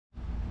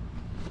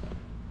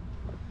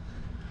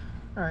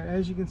Alright,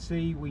 as you can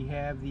see, we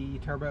have the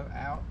turbo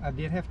out. I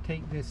did have to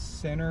take this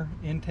center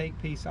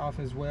intake piece off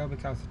as well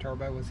because the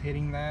turbo was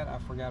hitting that. I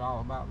forgot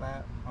all about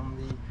that on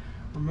the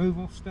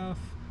removal stuff,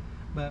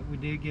 but we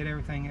did get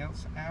everything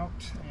else out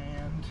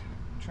and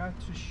try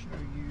to show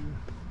you.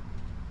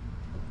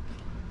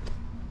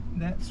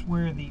 That's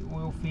where the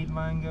oil feed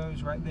line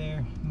goes right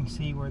there. You can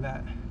see where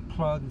that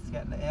plug that's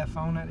got the F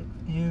on it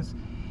is,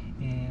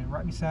 and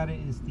right beside it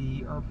is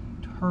the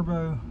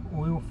turbo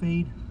oil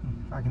feed,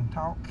 if I can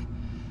talk.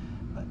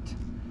 But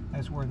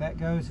that's where that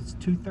goes. It's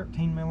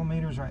 213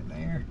 millimeters right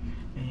there,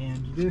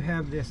 and you do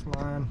have this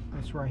line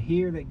that's right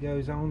here that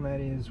goes on. That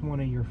is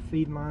one of your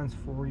feed lines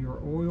for your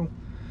oil,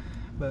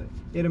 but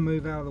it'll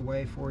move out of the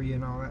way for you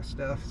and all that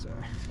stuff, so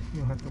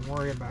you don't have to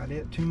worry about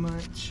it too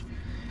much,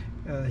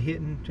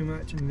 hitting too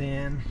much. And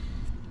then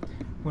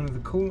one of the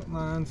coolant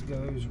lines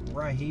goes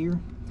right here,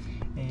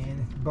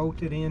 and it's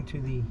bolted into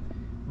the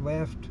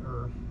left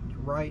or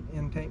right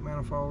intake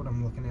manifold.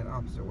 I'm looking at it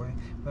opposite way,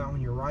 but on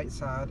your right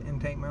side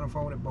intake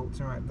manifold, it bolts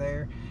in right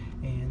there,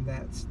 and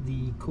that's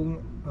the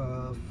coolant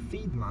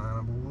feed line,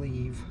 I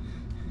believe.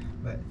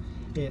 But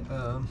it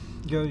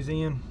goes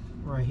in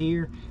right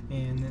here,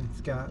 and then it's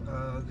got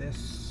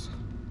this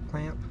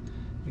clamp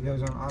that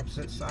goes on the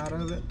opposite side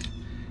of it,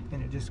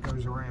 and it just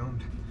goes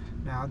around.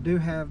 Now I do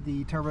have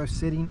the turbo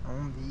sitting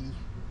on the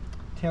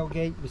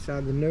tailgate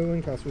beside the new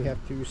one because we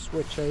have to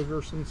switch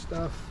over some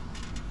stuff.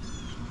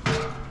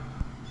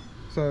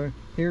 So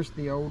here's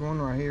the old one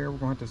right here. We're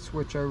going to have to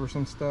switch over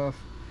some stuff.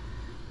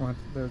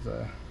 There's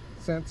a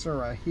sensor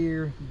right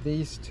here,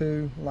 these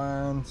two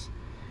lines,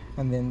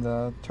 and then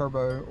the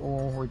turbo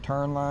oil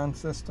return line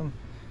system.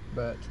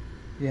 But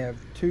you have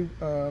two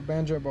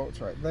banjo bolts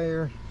right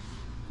there,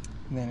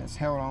 and then it's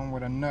held on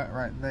with a nut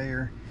right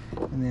there,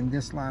 and then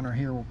this liner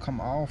here will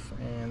come off,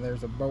 and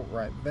there's a bolt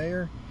right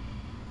there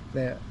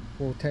that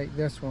will take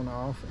this one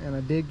off. And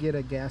I did get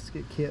a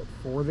gasket kit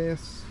for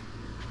this.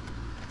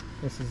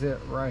 This is it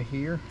right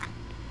here,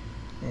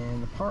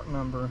 and the part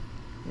number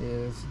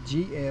is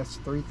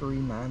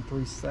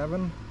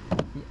GS33937.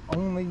 The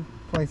only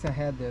place I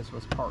had this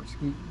was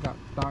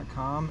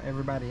partsgeek.com.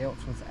 Everybody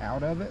else was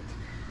out of it.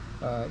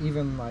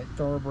 Even like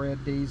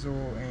Thoroughbred Diesel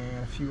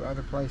and a few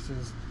other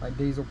places, like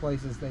diesel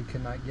places, they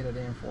could not get it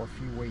in for a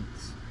few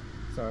weeks.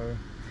 So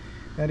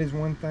that is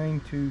one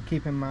thing to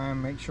keep in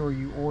mind. Make sure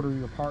you order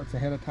your parts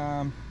ahead of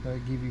time. They'll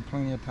give you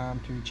plenty of time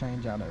to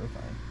change out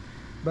everything.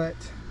 But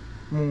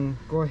I'm going to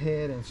go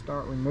ahead and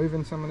start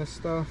removing some of this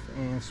stuff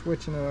and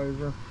switching it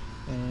over,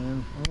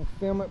 and I'm going to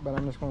film it, but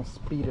I'm just going to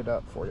speed it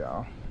up for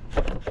y'all.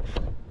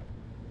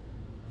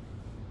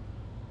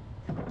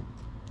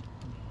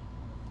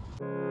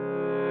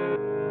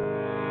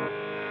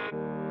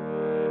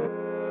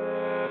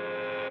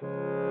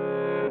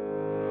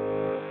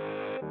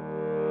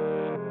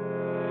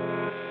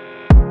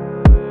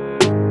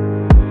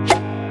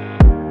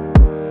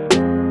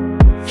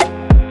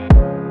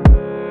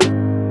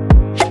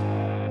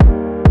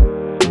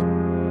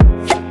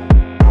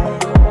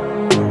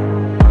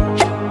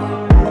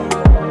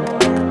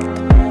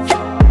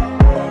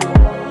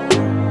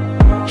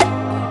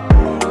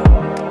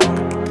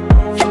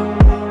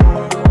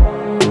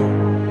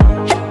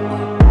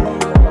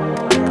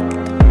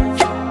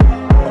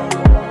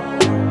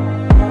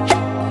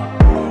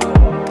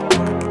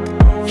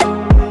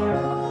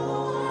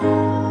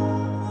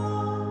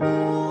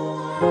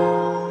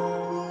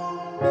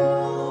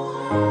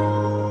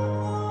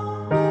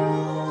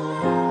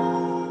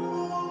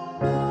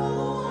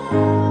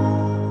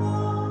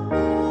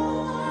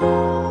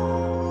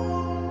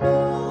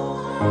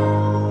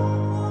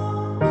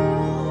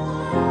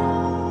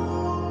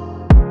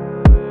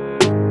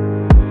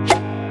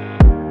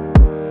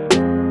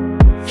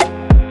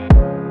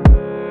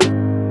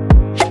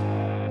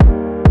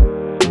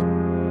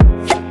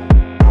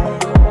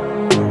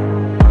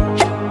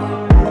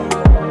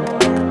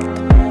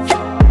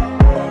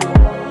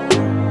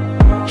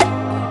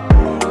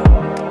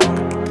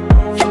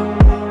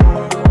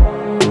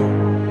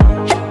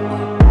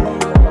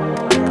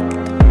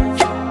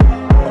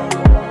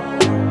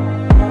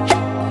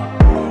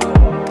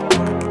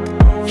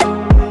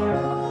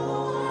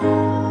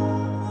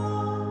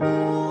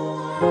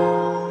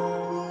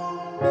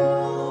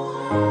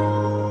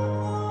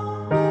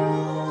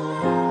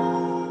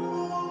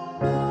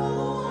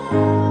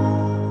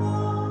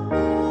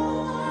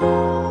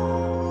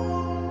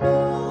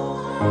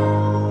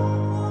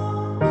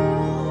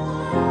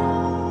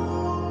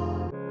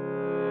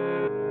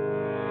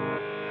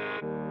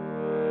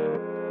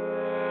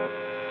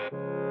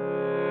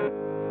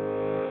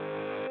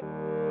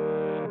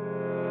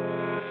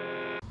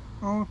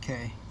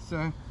 Okay,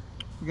 so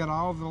we got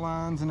all the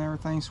lines and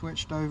everything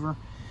switched over,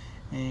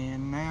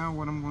 and now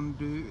what I'm going to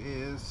do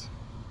is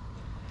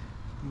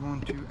I'm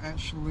going to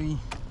actually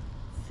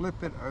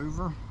flip it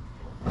over,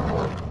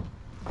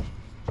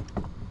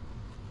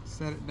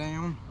 set it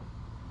down,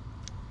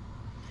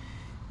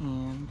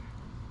 and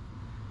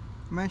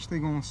I'm actually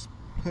going to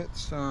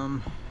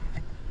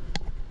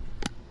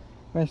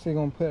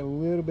put a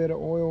little bit of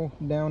oil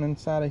down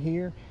inside of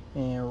here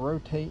and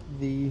rotate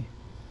the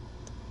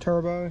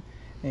turbo,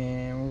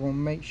 and we're going to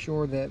make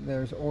sure that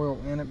there's oil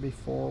in it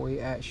before we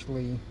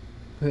actually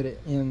put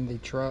it in the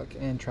truck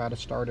and try to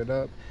start it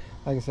up.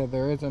 Like I said,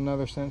 there is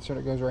another sensor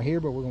that goes right here,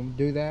 but we're going to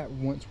do that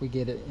once we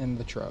get it in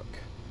the truck.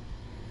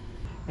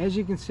 As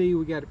you can see,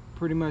 we got it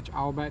pretty much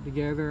all back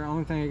together. The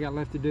only thing I got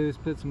left to do is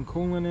put some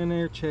coolant in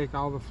there, check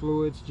all the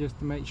fluids just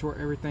to make sure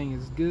everything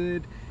is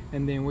good,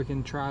 and then we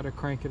can try to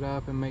crank it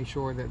up and make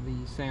sure that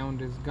the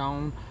sound is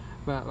gone.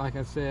 But like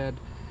I said,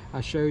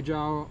 I showed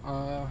y'all,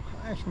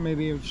 actually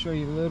maybe it would show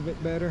you a little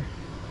bit better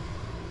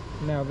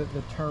now that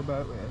the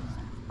turbo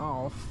is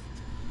off.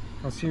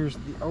 Because here's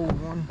the old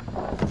one.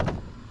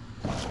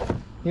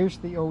 Here's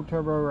the old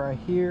turbo right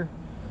here.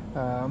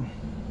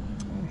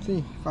 Let's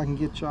see if I can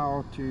get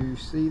y'all to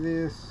see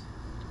this.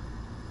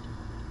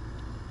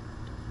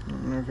 I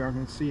don't know if y'all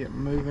can see it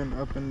moving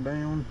up and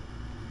down,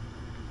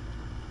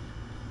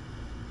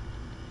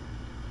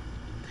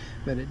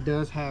 but it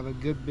does have a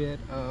good bit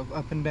of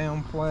up and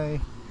down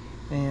play,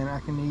 and I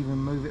can even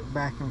move it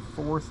back and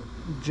forth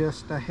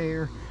just a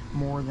hair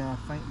more than I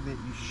think that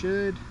you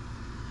should.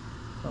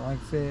 So like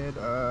I said,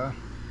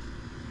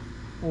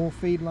 oil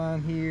feed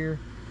line here,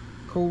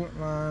 coolant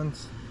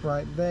lines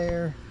right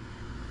there,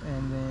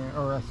 and then,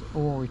 or that's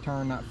oil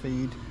return, not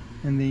feed,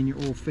 and then your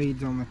oil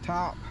feeds on the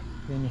top.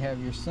 Then you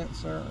have your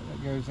sensor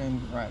that goes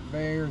in right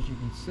there, as you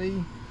can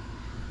see,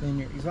 then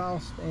your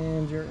exhaust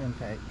and your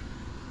intake.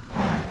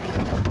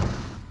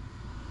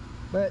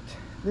 But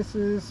this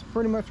is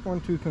pretty much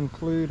going to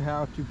conclude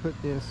how to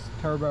put this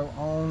turbo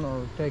on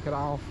or take it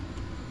off.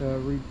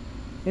 The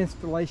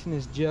installation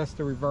is just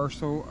a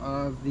reversal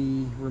of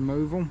the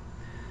removal.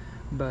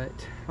 But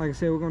like I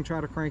said, we're going to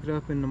try to crank it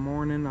up in the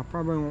morning. I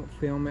probably won't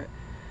film it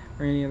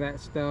or any of that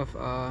stuff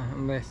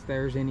unless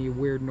there's any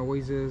weird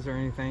noises or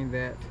anything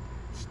that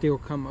still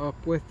come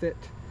up with it.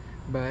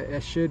 But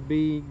it should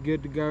be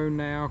good to go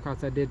now,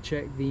 because I did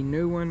check the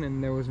new one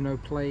and there was no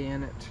play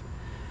in it.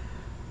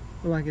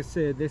 Like I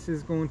said, this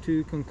is going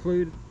to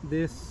conclude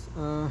this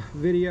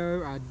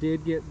video. I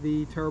did get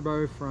the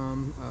turbo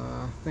from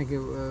I think it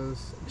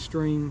was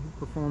Extreme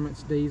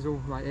Performance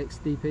Diesel, like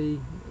XDP,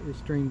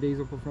 Extreme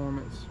Diesel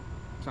Performance,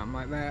 something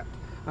like that.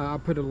 I'll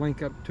put a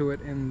link up to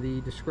it in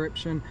the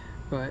description,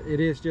 but it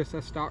is just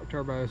a stock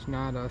turbo. It's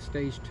not a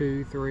stage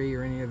 2, 3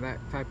 or any of that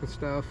type of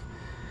stuff.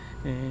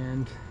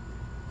 And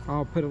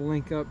I'll put a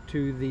link up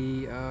to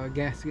the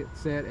gasket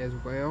set as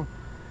well.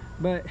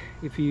 But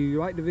if you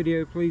like the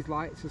video, please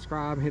like,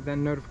 subscribe, hit that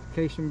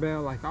notification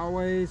bell like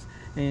always.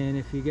 And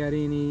if you got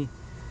any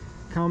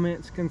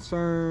comments,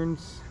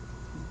 concerns,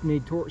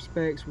 need torque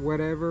specs,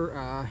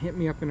 whatever, hit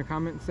me up in the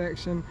comment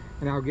section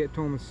and I'll get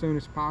to them as soon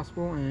as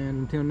possible.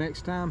 And until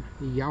next time,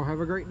 y'all have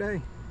a great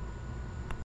day.